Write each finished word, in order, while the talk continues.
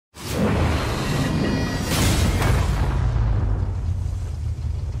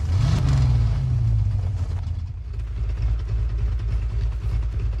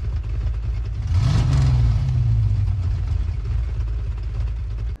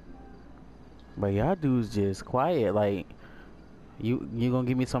But y'all dudes just quiet. Like you gonna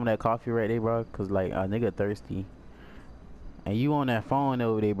give me some of that coffee right there, bro? Cause like a nigga thirsty. And you on that phone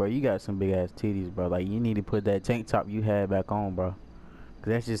over there, bro. You got some big ass titties, bro. Like you need to put that tank top you had back on, bro.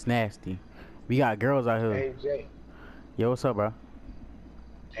 Cause that's just nasty. We got girls out here. Hey Jay. Yo, what's up, bro?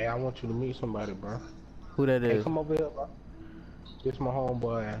 Hey, I want you to meet somebody, bro. Who that Hey, is? come over here, bro. This my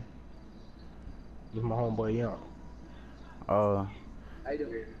homeboy. This my homeboy Young. I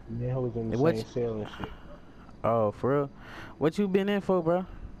do. Man, who was in the what? same cell and shit. Oh, for real? What you been in for, bro?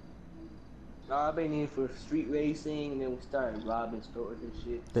 No, I've been in for street racing, and then we started robbing stores and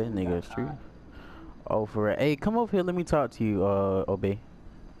shit. That nigga street. Oh, for real. Hey, come over here. Let me talk to you, Obey.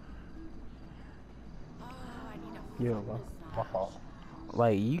 Yeah, bro. My fault.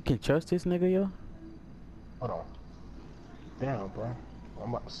 Like, you can trust this nigga, yo? Hold on. Damn, bro. I'm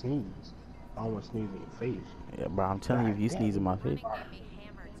about to sneeze. I don't want to sneeze in your face. Yeah, bro. I'm telling you, if you sneeze in my face.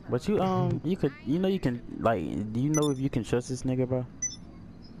 But you, you could, you know, you can, like, do you know if you can trust this nigga, bro?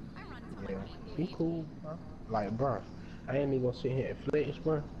 Yeah. He cool, bro. Like, bro, I ain't even gonna sit here and flex,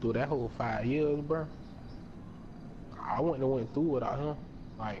 bro. Through that whole 5 years, bro. I wouldn't have went through without him.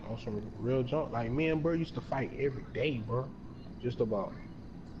 Like, on some real junk. Like, me and bro used to fight every day, bro. Just about.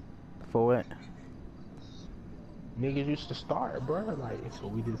 For what? Niggas used to start, bro. Like, so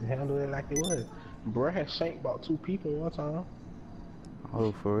we just handled it like it was. Bro had shanked about 2 people one time.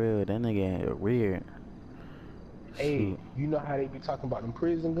 Oh, for real? That nigga weird. Hey, Shoot. you know how they be talking about them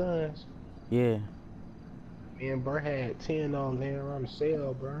prison guns? Yeah. Me and bro had 10 of them laying around the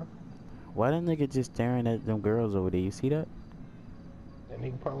cell, bro. Why that nigga just staring at them girls over there? You see that? That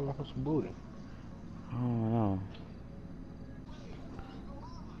nigga probably want some booty. I don't know.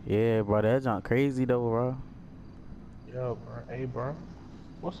 Yeah, bro, that junk crazy though, bro. Yo, bro. Hey, bro.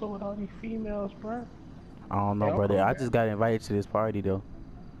 What's up with all these females, bro? I don't know, Hey, I'm brother. coming I back. just got invited to this party though.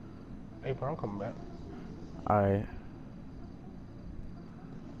 Hey, bro, I'm coming back. Alright.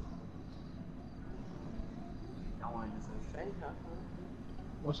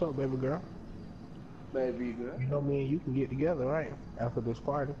 What's up, baby girl? Baby girl. You know me and you can get together, right? After this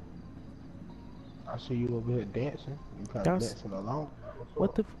party. I see you over here dancing. You kind of dancing along.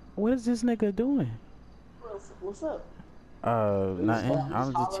 What is this nigga doing? What's up? Nothing.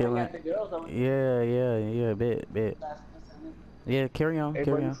 I'm just chilling. Yeah, bit. Yeah, carry on, Hey,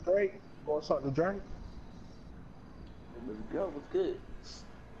 carry bro, you on. straight? Want something to drink? Baby girl, what's good?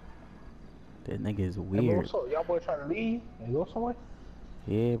 That nigga is Hey, bro, weird. what's up? Y'all boy trying to leave and go somewhere?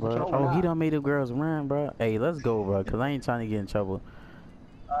 Yeah, bro. Oh, he done made the girls run, bro. Hey, let's go, bro, cause I ain't trying to get in trouble.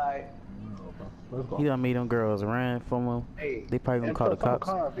 Alright. Let's go. He done made them girls run from him. Hey, They probably gonna call the cops.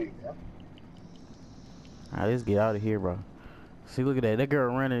 Alright, let's get out of here, bro. See, look at that. That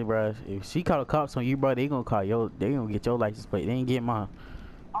girl running, bro. If she call the cops on you, bro, they gonna call yo. They gonna get your license plate. They ain't get mine.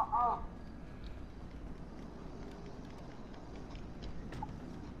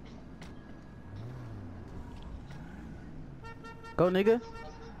 Go, nigga.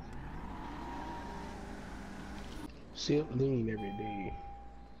 Sip lean every day.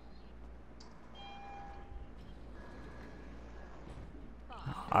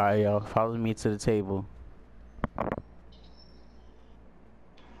 Alright, y'all. Follow me to the table.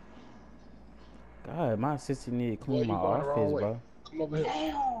 God, my assistant need to clean my office, bro. Come over here.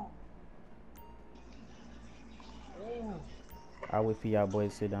 Damn. I'll wait for y'all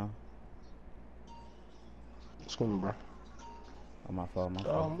boys to sit down. Excuse me, bro. Oh, my fault, my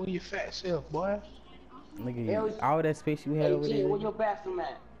fault. Move your fat self, boy. Nigga, all that space you had Hey, over G, there. where your bathroom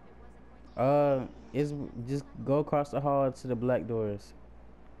at? It's just go across the hall to the black doors.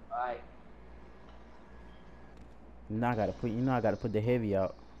 Alright. Now I gotta put the heavy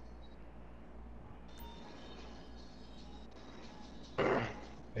out.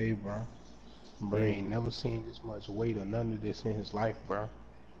 Hey, bro. Bro ain't never seen this much weight or none of this in his life, bro.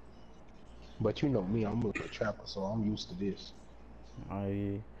 But you know me, I'm a little trapper, so I'm used to this. Oh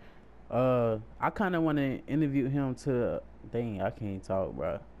yeah. I kind of want to interview him to. Dang, I can't talk,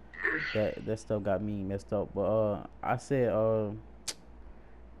 bro. That stuff got me messed up. But I said,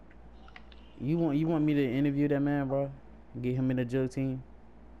 you want me to interview that man, bro? Get him in the jug team.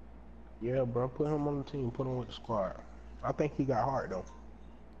 Yeah, bro. Put him on the team. Put him with the squad. I think he got heart though.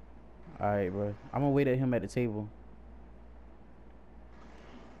 All right, bro. I'm gonna wait at him at the table.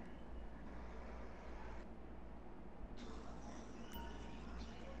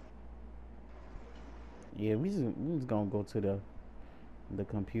 Yeah, we just gonna go to the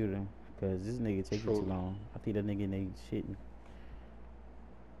computer because this nigga taking too long. I think that nigga ain't shitting.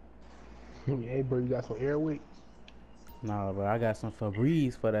 Hey, bro, you got some air wick? Nah, bro, I got some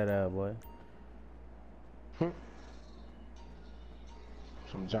Febreze for that boy.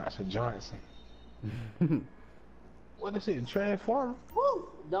 Some Johnson. What is it? Transformer? Woo!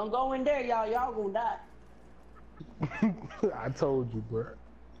 Don't go in there, y'all. Y'all gonna die. I told you, bro.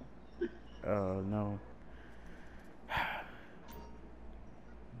 Oh no.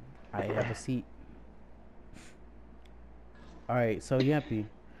 I have a seat. All right, so Yampy,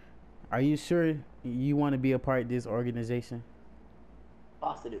 are you sure you want to be a part of this organization?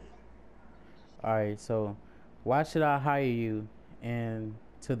 Positive. All right, so why should I hire you and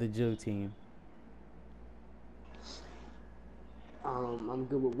to the Jug team? I'm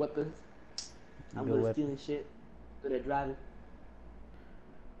good with weapons. I'm Good good at weapon. stealing shit. Good at driving.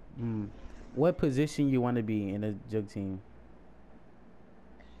 What position you want to be in a Jug team?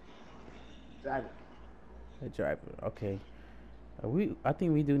 Driving. A driver. Okay. I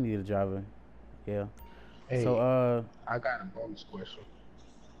think we do need a driver. Yeah. Hey, So I got a bonus question.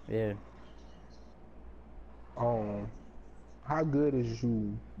 yeah. How good is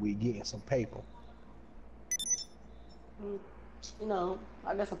you with getting some paper? You know,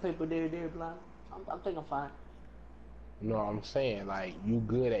 I got some paper there, blind. I think I'm fine. You know what I'm saying? Like, you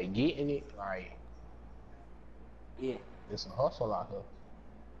good at getting it? Like, Yeah. it's a hustle out here.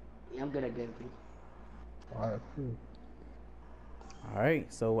 Yeah, I'm good at getting people. Alright, cool. All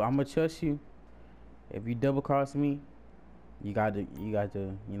right. So I'm gonna trust you. If you double cross me, you got to,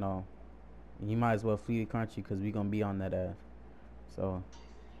 you know, you might as well flee the country because we gonna be on that ass. So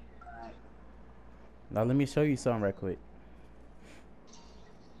Alright. now let me show you something right quick.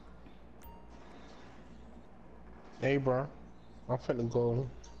 Hey, bro. I'm finna go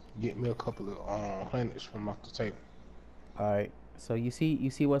get me a couple of hundreds from off the table. All right. So you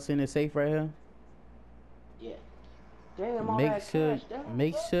see what's in the safe right here? Yeah. Damn, all Make that sure cash. Damn,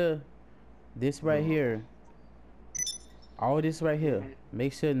 make sure this right here, all this right here,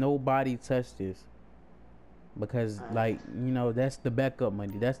 make sure nobody touch this. Because like, you know, that's the backup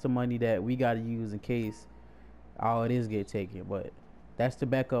money. That's the money that we gotta use in case all it is get taken. But that's the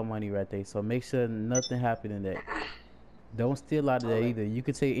backup money right there. So make sure nothing happen in that. Don't steal out of that either. You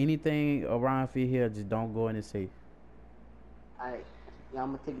could take anything around for here, just don't go in the safe. Alright. Yeah, I'm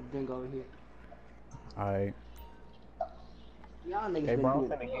gonna take a drink over here. Alright. Y'all niggas Hey, been bro, I'm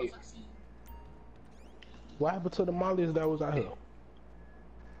doing finna it. get. What happened to the mollies that was out here?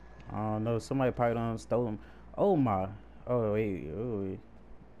 I don't know. Somebody probably done stole them. Oh my. Oh wait. Oh wait.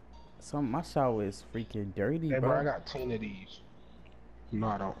 My shower is freaking dirty, Hey, bro, I bro. got 10 of these. No,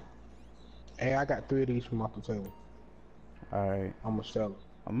 I don't. Hey, I got 3 of these from off the table. Alright. I'm gonna sell them.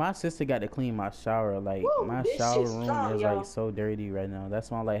 My sister got to clean my shower. Like, Woo, my this shower shit's room strong, is y'all. like so dirty right now. That's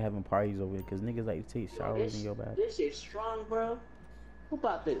why I like having parties over here, because niggas like to take showers in your bathroom. This shit's strong, bro. Who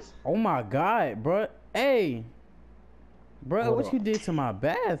bought this? Oh my god, bro. Hey, bro, what you did to my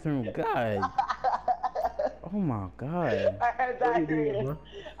bathroom? God. Oh my god. I had that.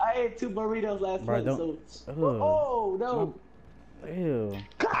 I ate 2 burritos last Bro, night, don't. so. Oh no. Ew.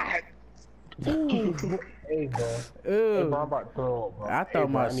 God! Ooh, hey, bro. Hey, bro, I'm about to throw up, bro. I Hey, thought bro,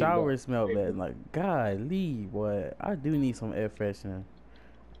 my I need to shower go. smelled bad. Like, God, leave, boy. I do need some air freshener.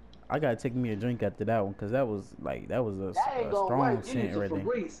 I gotta take me a drink after that one, cause that was a That ain't gonna strong work. You scent need some right there.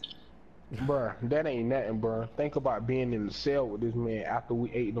 Febreze. Bruh, that ain't nothing, bruh. Think about being in the cell with this man after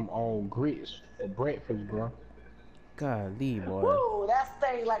we ate them on grits for breakfast, bruh. God, leave, boy. Woo, that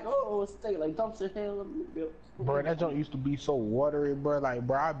stink like stink like dumpster hell. Bruh, that joint used to be so watery, bruh. Like,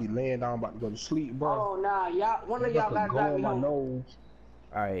 bruh, I'd be laying down about to go to sleep, bruh. Oh nah, y'all. One of I y'all could gotta go drive on me my home. nose.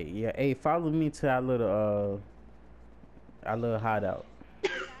 All right, yeah. Hey, follow me to our little hideout.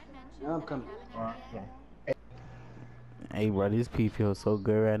 Yeah, I'm coming. Alright, Hey, bro, this pee feels so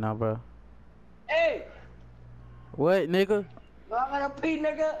good right now, bro. Hey, What, nigga? I gotta pee,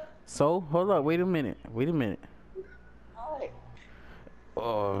 nigga. So, hold up. Wait a minute. Alright.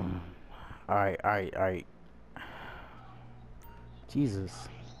 Oh, all right. Jesus,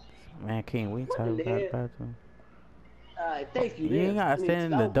 man, I can't wait till I What go the to the hell? bathroom. Alright, thank you. You ain't Damn. gotta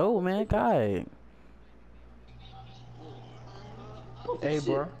stand in the door, man. God. Hey,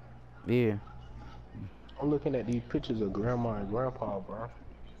 bruh. Yeah. I'm looking at these pictures of grandma and grandpa, bruh.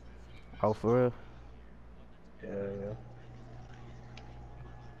 Oh, for real? Yeah.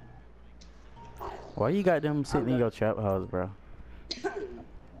 Why you got them sitting in your trap house, bro?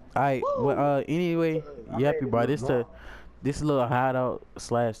 Alright, well, anyway, yappy, bro. This little hideout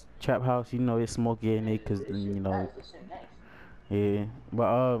slash trap house. You know, it's smoky in it, cause you know, yeah.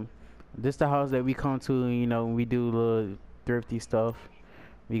 But this the house that we come to. You know, we do little thrifty stuff.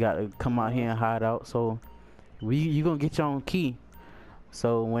 We gotta come out here and hide out. So you gonna get your own key.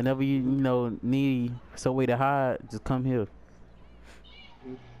 So whenever you know need some way to hide, just come here.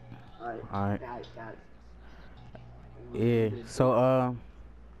 Alright. Got it. Yeah. So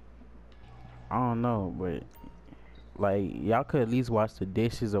I don't know, but like y'all could at least watch the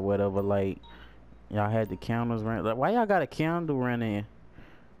dishes or whatever. Like y'all had the candles running. Like, why y'all got a candle running?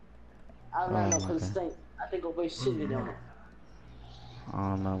 I Oh don't know, my cause it god. stink. I think over shitted on it. I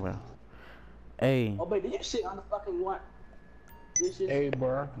don't know, bro. Hey, Oh, wait, did you shit on the fucking what? Dishes? Hey,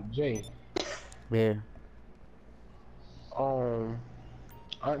 bro, Jay. yeah.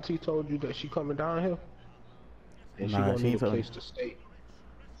 Auntie told you that she coming down here, and she Nah, gonna she need ain't a told me. place to stay.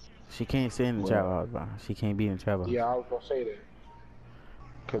 She can't sit in the trap Well, house, bro. She can't be in the trap house. yeah, I was gonna say that,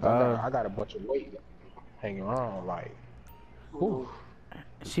 cause Uh, I got a bunch of weight hanging around. Like, whew.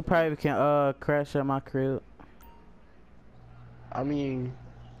 she probably can crash at my crib. I mean,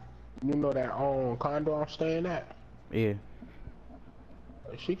 you know that condo I'm staying at. Yeah.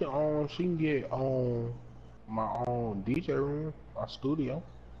 She can get my own DJ room, my studio.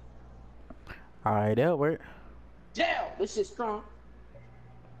 All right, that'll work. Damn, this shit's strong.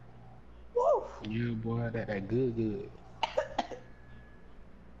 Woo! Yeah, boy, that good.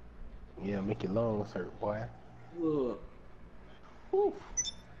 Yeah, make your lungs hurt, boy. Woo. Woo.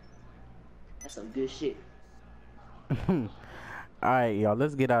 That's some good shit. All right, y'all.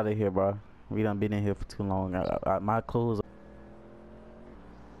 Let's get out of here, bro. We done been in here for too long. My clothes.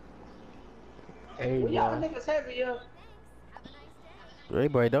 Hey, Well, y'all bro. niggas heavy, yo. Hey,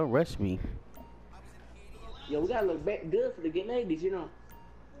 boy, don't rush me. Yo, we gotta look back good for the good ladies, you know.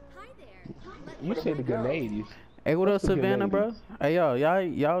 You said the Grenades. Hey, what up, What's the Savannah, bro? Grenades? Hey,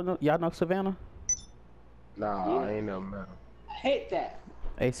 y'all know Savannah? Nah, Yeah. I ain't never met him. I hate that.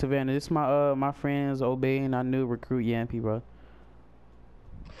 Hey, Savannah, this my friends Obey and I new recruit Yampy, bro.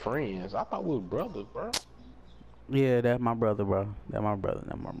 Friends? I thought we was brothers, bro. Yeah, that's my brother, bro. That's my brother.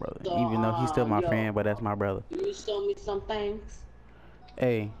 So, Even though he's still my yo, friend, but that's my brother. can you show me some things?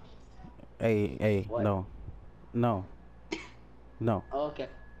 Hey, What? no. Oh, okay.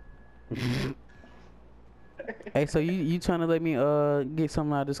 Hey, so you trying to let me get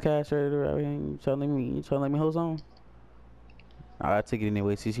something out of this cash right here? You trying to let me hold on? I'll take it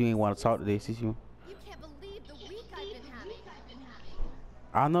anyway since you ain't want to talk today. Since you can't believe the week I've been having.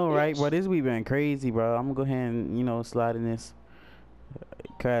 I know, right, bro? This week been crazy, bro. I'm gonna go ahead and slide in this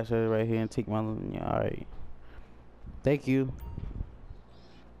cash right here and take my. Yeah, all right. Thank you.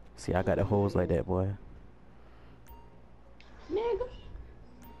 See, I got the holes like that, boy. Nigga.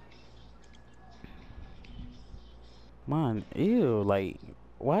 Man, ew, like,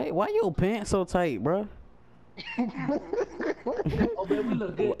 why your pants so tight, bro? Oh, baby, we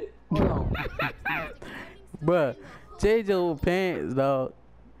look good. Hold on. Bruh, change your pants, dog.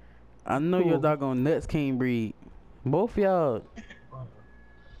 I know your Cool. doggone nuts can't breathe. Both y'all,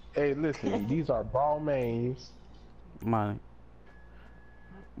 Hey, listen, these are Balmains. man.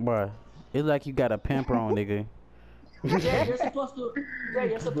 Bruh, it's like you got a pamper on, nigga. Jay, you're supposed to. Jay,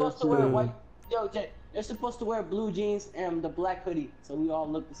 you're supposed to wear white. Yo, Jay, you're supposed to wear blue jeans and the black hoodie, so we all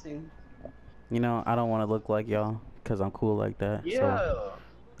look the same. You know, I don't want to look like y'all, because I'm cool like that. So, Yeah.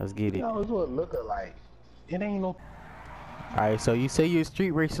 let's get it. You always would look alike. It ain't no. Alright, so you say you're a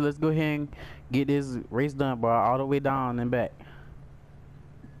street racer. Let's go ahead and get this race done, bro. All the way down and back.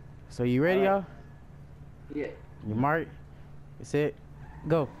 So, you ready, y'all? Yeah. You mark? You set?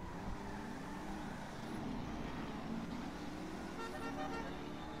 Go.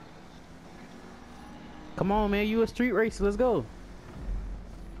 Come on, man. You a street racer. Let's go.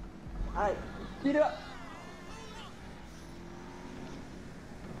 Alright, speed it up.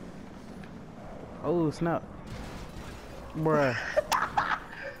 Oh, snap. Bruh.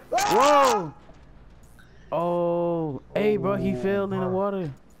 Whoa! Oh, hey, bro. He fell in the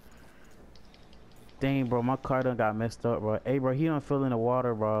water. Dang, bro. My car done got messed up, bro. Hey, bro. He done fell in the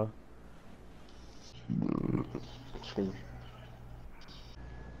water, bro.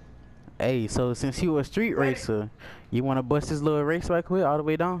 Hey, so since you a street racer, you want to bust this little race right quick all the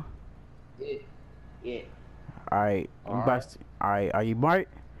way down? Yeah. Yeah. Alright. Alright. Alright, are you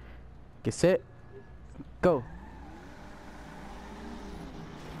marked? Get set. Go.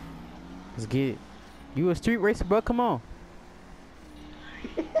 Let's get it. You a street racer, bro? Come on.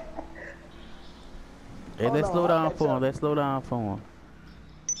 Hey, let's slow down for him. Let's slow down for him.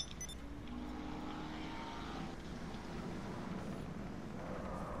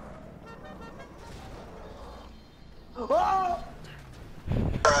 Oh!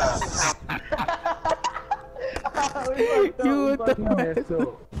 You what the You messed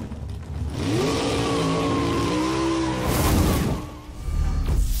up.